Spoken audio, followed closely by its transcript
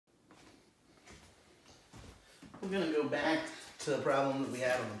We're going to go back to the problem that we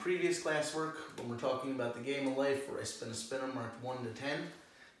had on the previous classwork when we're talking about the game of life where I spin a spinner marked 1 to 10.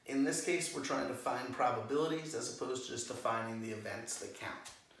 In this case, we're trying to find probabilities as opposed to just defining the events that count.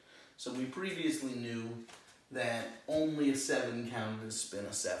 So we previously knew that only a 7 counted as spin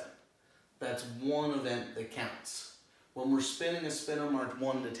a 7. That's one event that counts. When we're spinning a spinner marked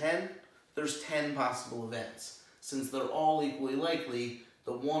 1 to 10, there's 10 possible events. Since they're all equally likely,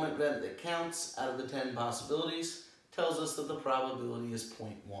 the one event that counts out of the 10 possibilities tells us that the probability is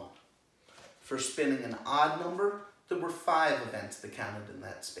 0.1. For spinning an odd number, there were 5 events that counted in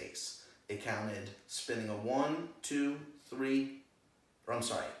that space. It counted spinning a 1, 2, 3,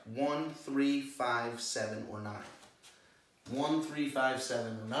 1, 3, 5, 7, or 9. 1, 3, 5,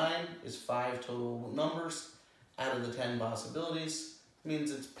 7, or 9 is 5 total numbers out of the 10 possibilities.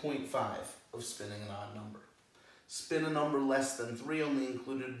 Means it's 0.5 of spinning an odd number. Spin a number less than 3 only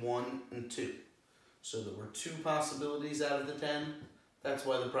included 1 and 2. So there were 2 possibilities out of the 10. That's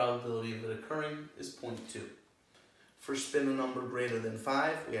why the probability of it occurring is 0.2. For spin a number greater than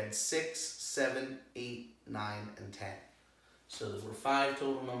 5, we had 6, 7, 8, 9, and 10. So there were 5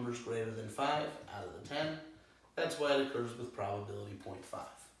 total numbers greater than 5 out of the 10. That's why it occurs with probability 0.5.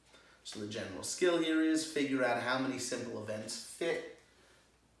 So the general skill here is figure out how many simple events fit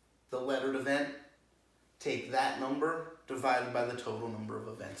the lettered event. Take that number divided by the total number of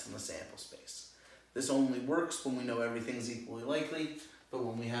events in the sample space. This only works when we know everything's equally likely, but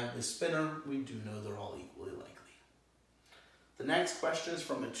when we have this spinner, we do know they're all equally likely. The next question is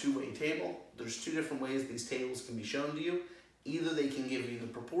from a two-way table. There's 2 different ways these tables can be shown to you. Either they can give you the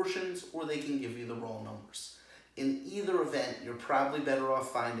proportions or they can give you the raw numbers. In either event, you're probably better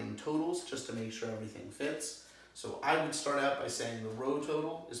off finding totals just to make sure everything fits. So I would start out by saying the row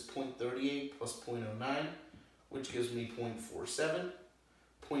total is 0.38 plus 0.09, which gives me 0.47.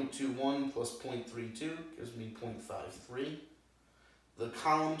 0.21 plus 0.32 gives me 0.53. The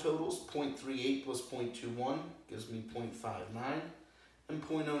column totals, 0.38 plus 0.21 gives me 0.59. And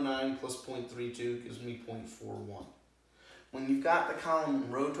 0.09 plus 0.32 gives me 0.41. When you've got the column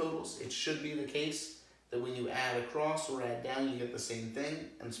and row totals, it should be the case that when you add across or add down, you get the same thing.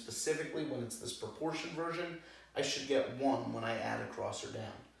 And specifically, when it's this proportion version, I should get 1 when I add across or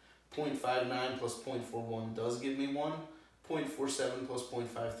down. 0.59 plus 0.41 does give me 1. 0.47 plus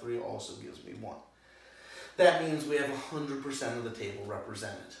 0.53 also gives me 1. That means we have 100% of the table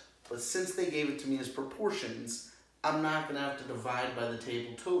represented. But since they gave it to me as proportions, I'm not going to have to divide by the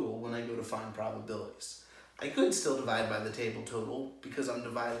table total when I go to find probabilities. I could still divide by the table total because I'm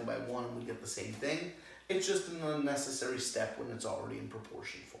dividing by 1 and we get the same thing. It's just an unnecessary step when it's already in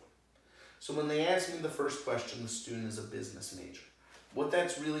proportion form. So when they ask me the first question, the student is a business major. What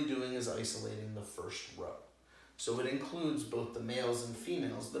that's really doing is isolating the first row. So it includes both the males and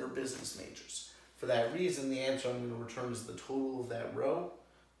females that are business majors. For that reason, the answer I'm going to return is the total of that row,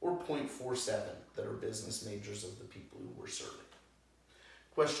 or 0.47 that are business majors of the people who were surveyed.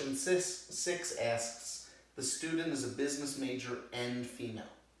 Question 6 asks, the student is a business major and female.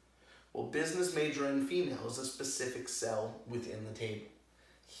 Well, business major and female is a specific cell within the table.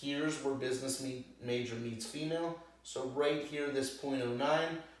 Here's where business major meets female. So right here, this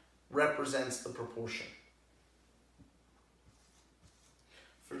 0.09 represents the proportion.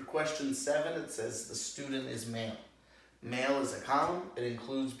 For question 7, it says the student is male. Male is a column. It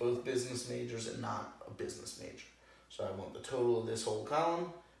includes both business majors and not a business major. So I want the total of this whole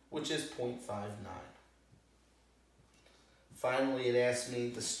column, which is 0.59. Finally, it asks me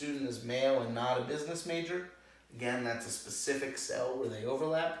the student is male and not a business major. Again, that's a specific cell where they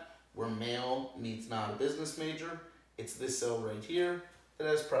overlap, where male meets not a business major. It's this cell right here that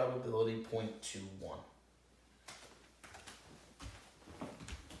has probability 0.21.